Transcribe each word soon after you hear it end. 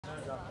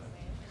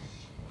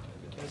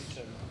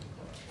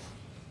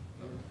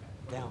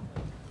Down.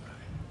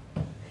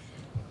 You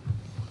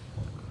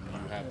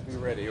have to be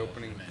ready.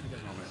 Opening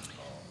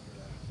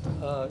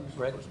moment.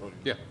 Ready?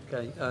 Yeah.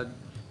 Okay.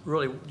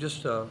 Really,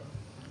 just an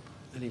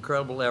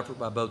incredible effort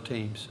by both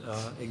teams.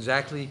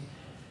 Exactly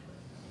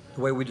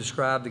the way we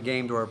described the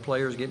game to our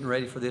players getting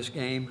ready for this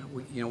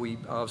game. We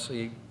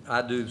obviously,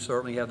 I do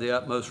certainly have the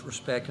utmost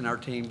respect, and our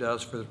team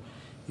does, for the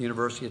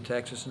University of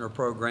Texas and their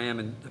program,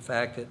 and the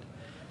fact that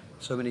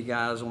so many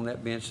guys on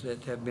that bench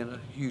that have been a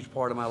huge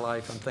part of my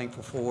life, I'm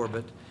thankful for,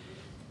 but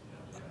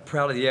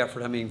proud of the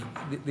effort. I mean,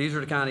 these are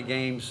the kind of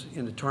games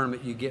in the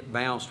tournament you get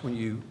bounced when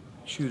you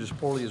shoot as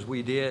poorly as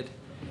we did,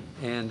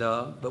 and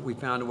but we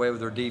found a way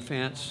with our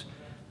defense.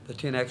 The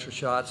 10 extra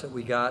shots that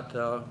we got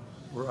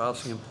were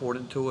obviously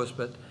important to us,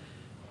 but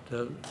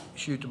to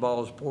shoot the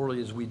ball as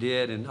poorly as we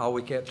did, and all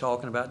we kept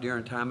talking about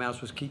during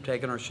timeouts was keep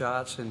taking our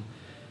shots, and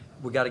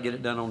we got to get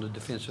it done on the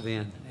defensive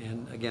end.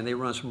 And again, they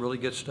run some really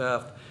good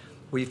stuff.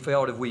 We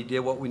felt if we did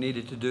what we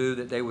needed to do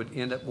that they would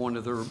end up going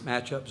to their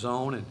matchup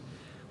zone, and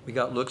we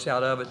got looks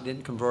out of it,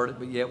 didn't convert it,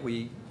 but yet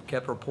we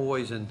kept our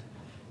poise, and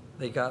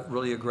they got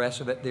really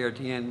aggressive at the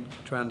end,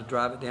 trying to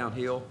drive it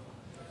downhill.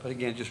 But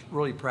again, just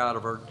really proud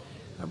of our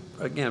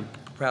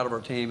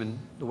team and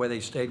the way they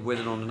stayed with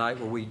it on the night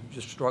where we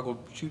just struggled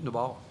shooting the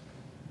ball.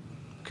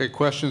 Okay,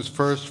 questions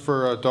first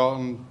for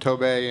Dalton,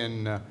 Tobe,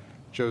 and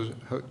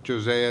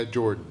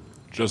Josiah-Jordan.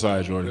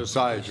 Josiah-Jordan.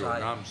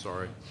 Josiah-Jordan, I'm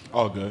sorry.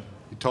 All good.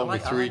 You told me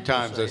 3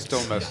 times, I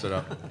still messed it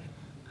up.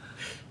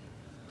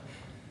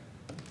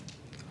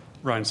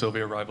 Ryan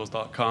Sylvia,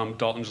 Rivals.com.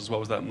 Dalton, just what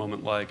was that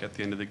moment like at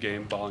the end of the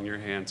game, ball in your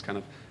hands, kind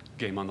of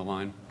game on the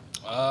line?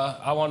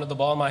 I wanted the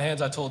ball in my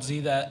hands. I told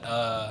Z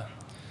that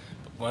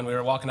when we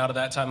were walking out of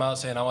that timeout,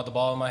 saying I want the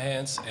ball in my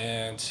hands,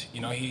 and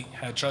he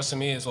had trusted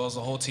me, as well as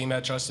the whole team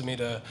had trusted me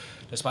to,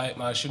 despite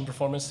my shooting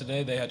performance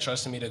today, they had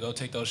trusted me to go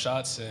take those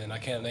shots, and I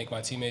can't thank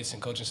my teammates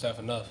and coaching staff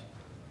enough.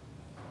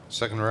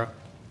 Second row.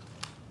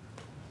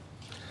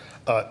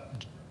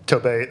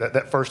 Tobe,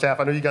 that first half,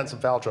 I know you got in some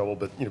foul trouble,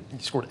 but you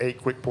scored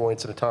 8 quick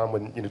points at a time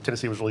when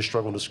Tennessee was really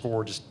struggling to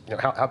score. Just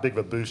how big of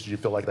a boost do you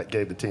feel like that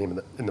gave the team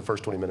in the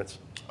first 20 minutes?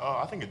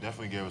 I think it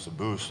definitely gave us a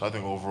boost. I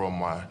think overall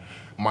my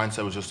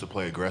mindset was just to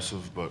play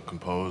aggressive but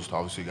composed.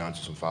 Obviously got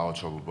into some foul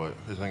trouble, but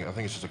I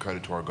think it's just a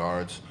credit to our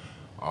guards,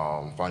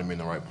 finding me in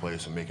the right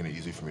place and making it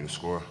easy for me to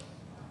score.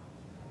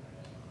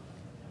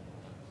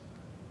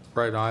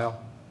 Right aisle.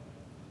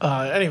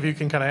 Any of you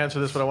can kind of answer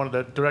this, but I wanted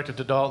to direct it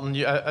to Dalton.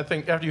 I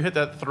think after you hit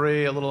that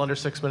 3, a little under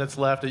 6 minutes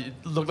left, it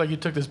looked like you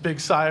took this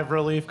big sigh of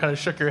relief, kind of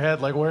shook your head,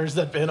 like, where's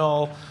that been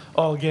all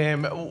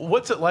game?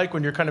 What's it like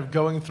when you're kind of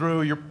going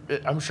through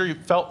I'm sure you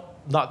felt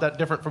not that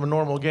different from a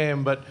normal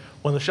game, but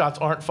when the shots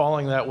aren't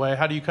falling that way,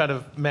 how do you kind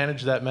of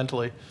manage that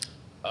mentally?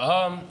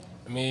 I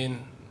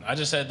mean, I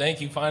just said thank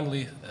you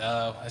finally.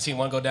 I seen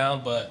one go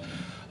down, but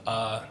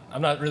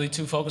I'm not really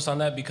too focused on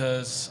that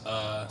because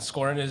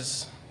scoring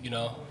is,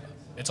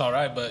 it's all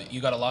right, but you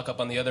got to lock up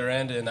on the other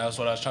end, and that was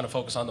what I was trying to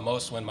focus on the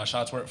most when my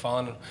shots weren't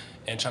falling,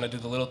 and trying to do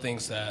the little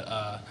things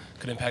that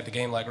could impact the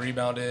game, like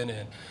rebounding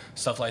and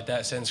stuff like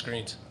that, setting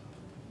screens.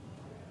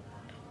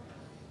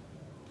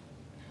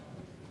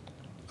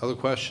 Other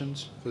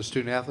questions for the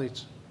student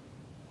athletes?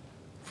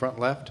 Front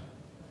left.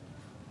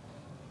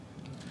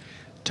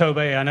 Tobe,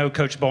 I know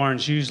Coach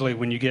Barnes, usually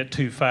when you get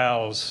 2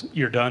 fouls,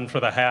 you're done for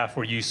the half.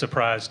 Were you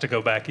surprised to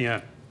go back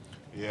in?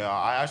 Yeah,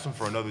 I asked him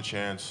for another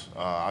chance.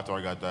 After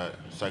I got that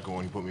second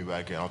one, he put me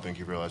back in. I don't think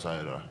he realized I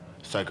had a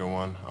second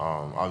one.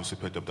 Obviously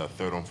picked up that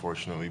third,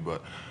 unfortunately,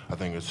 but I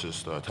think it's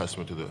just a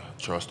testament to the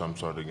trust I'm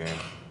starting the game.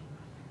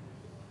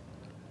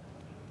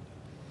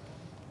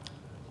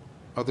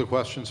 Other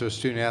questions for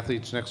student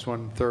athletes? Next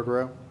one, third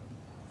row.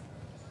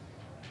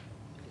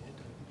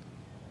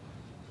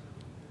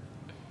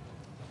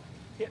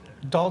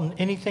 Dalton,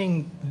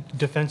 anything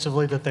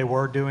defensively that they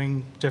were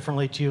doing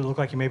differently to you? It looked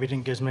like you maybe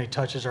didn't get as many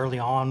touches early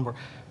on.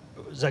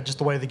 Was that just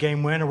the way the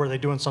game went, or were they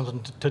doing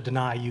something to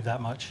deny you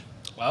that much?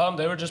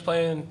 They were just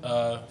playing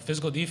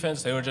physical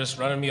defense. They were just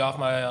running me off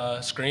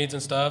my screens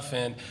and stuff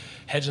and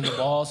hedging the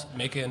balls,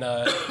 making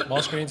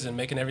ball screens and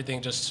making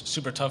everything just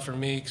super tough for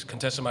me,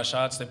 contesting my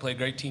shots. They played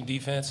great team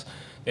defense.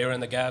 They were in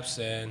the gaps,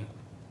 and,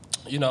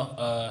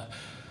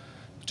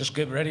 just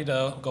get ready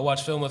to go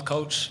watch film with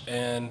Coach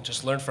and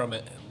just learn from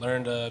it,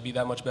 learn to be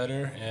that much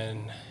better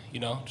and,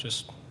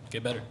 just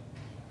get better.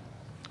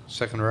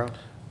 Second row.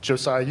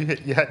 Josiah,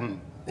 you hadn't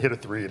hit a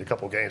 3 in a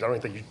couple of games. I don't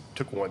even think you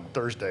took one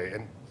Thursday.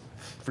 And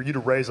for you to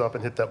raise up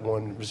and hit that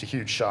one was a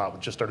huge shot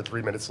with just under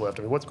 3 minutes left.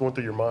 I mean, what's going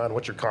through your mind?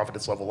 What's your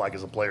confidence level like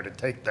as a player to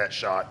take that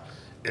shot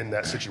in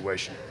that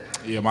situation?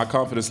 Yeah, my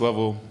confidence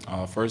level,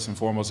 first and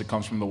foremost, it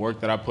comes from the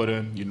work that I put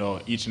in.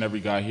 Each and every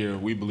guy here,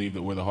 we believe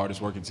that we're the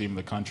hardest working team in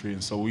the country.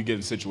 And so we get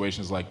in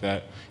situations like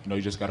that,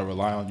 you just got to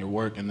rely on your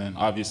work. And then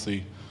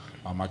obviously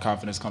my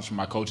confidence comes from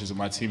my coaches and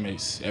my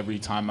teammates. Every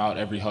timeout,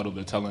 every huddle,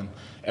 they're telling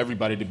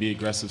everybody to be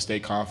aggressive, stay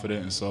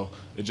confident. And so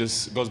it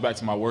just goes back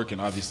to my work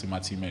and obviously my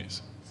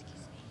teammates.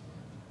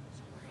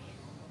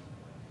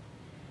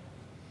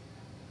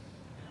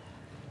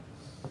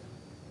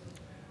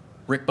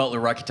 Rick Butler,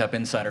 Rocky Top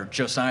Insider.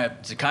 Josiah,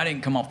 Zakai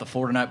didn't come off the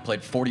floor tonight,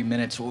 played 40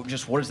 minutes.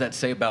 Just what does that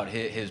say about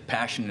his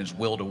passion and his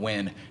will to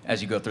win as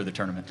you go through the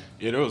tournament?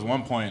 Yeah, there was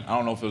one point, I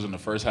don't know if it was in the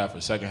first half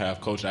or second half,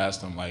 Coach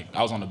asked him, like,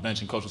 I was on the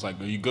bench and Coach was like,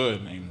 are you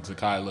good? And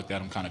Zakai looked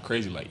at him kind of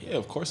crazy, like, yeah,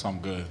 of course I'm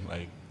good.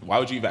 Like, why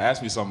would you even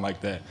ask me something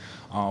like that?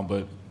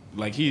 But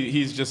like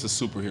he's just a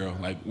superhero.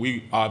 Like,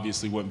 we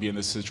obviously wouldn't be in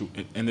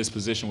this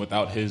position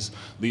without his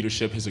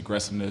leadership, his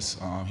aggressiveness.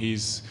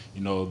 He's, you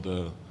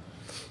know,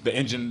 the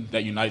engine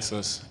that unites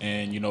us,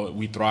 and, you know,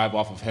 we thrive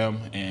off of him.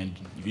 And,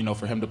 you know,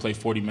 for him to play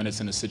 40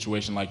 minutes in a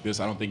situation like this,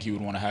 I don't think he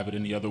would want to have it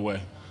any other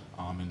way.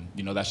 And,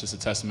 you know, that's just a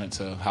testament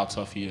to how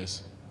tough he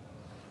is.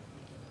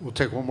 We'll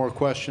take one more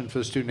question for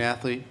the student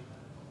athlete.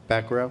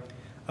 Back row.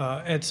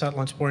 Ed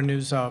Sutton, Sport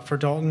News. For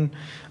Dalton,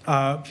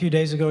 a few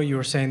days ago you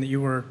were saying that you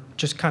were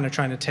just kind of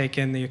trying to take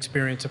in the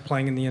experience of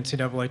playing in the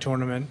NCAA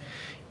tournament.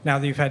 Now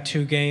that you've had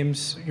 2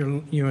 games,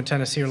 you and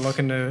Tennessee are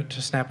looking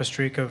to snap a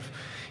streak of,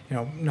 you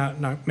know,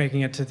 not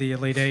making it to the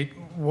Elite Eight.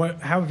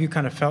 How have you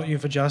kind of felt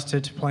you've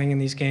adjusted to playing in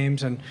these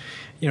games, and,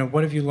 you know,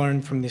 what have you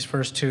learned from these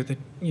first 2 that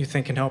you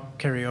think can help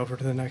carry over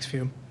to the next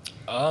few?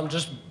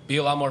 Just be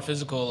a lot more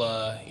physical.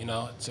 You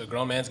know, it's a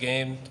grown man's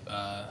game.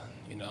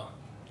 You know,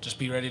 just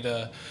be ready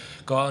to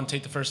go out and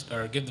take the first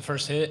or give the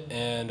first hit,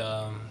 and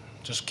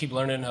just keep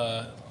learning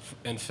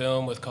in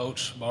film with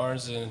Coach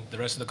Barnes and the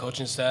rest of the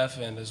coaching staff,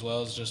 and as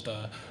well as just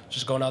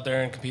going out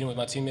there and competing with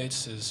my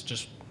teammates is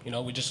just, you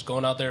know, we just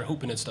going out there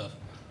hooping and stuff.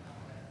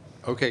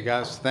 Okay,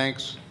 guys,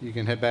 thanks. You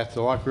can head back to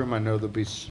the locker room. I know there'll be